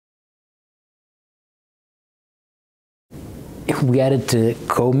We are at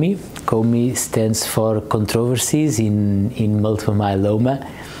COMy. COMy stands for Controversies in Multiple Myeloma.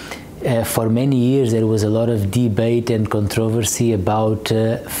 For many years there was a lot of debate and controversy about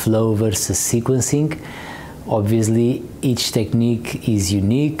flow versus sequencing. Obviously each technique is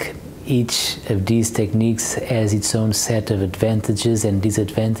unique. Each of these techniques has its own set of advantages and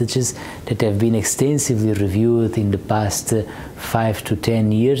disadvantages that have been extensively reviewed in the past 5 to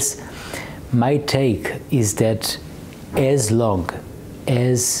 10 years. My take is that as long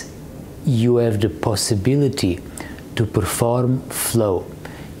as you have the possibility to perform flow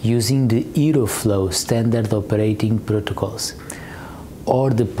using the EuroFlow standard operating protocols, or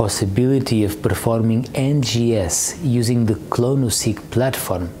the possibility of performing NGS using the clonoSEQ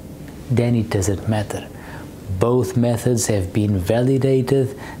platform, then it doesn't matter. Both methods have been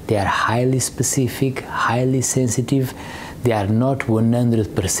validated, they are highly specific, highly sensitive, they are not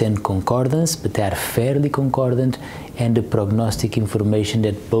 100% concordance, but they are fairly concordant, and the prognostic information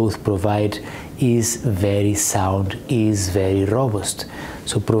that both provide is very sound, is very robust.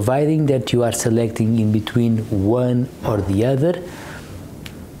 So providing that you are selecting in between one or the other,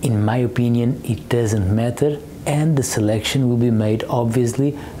 in my opinion, it doesn't matter, and the selection will be made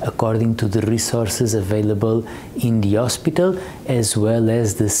obviously according to the resources available in the hospital, as well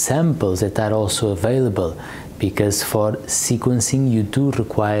as the samples that are also available, because for sequencing you do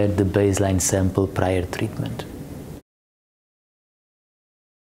require the baseline sample prior treatment.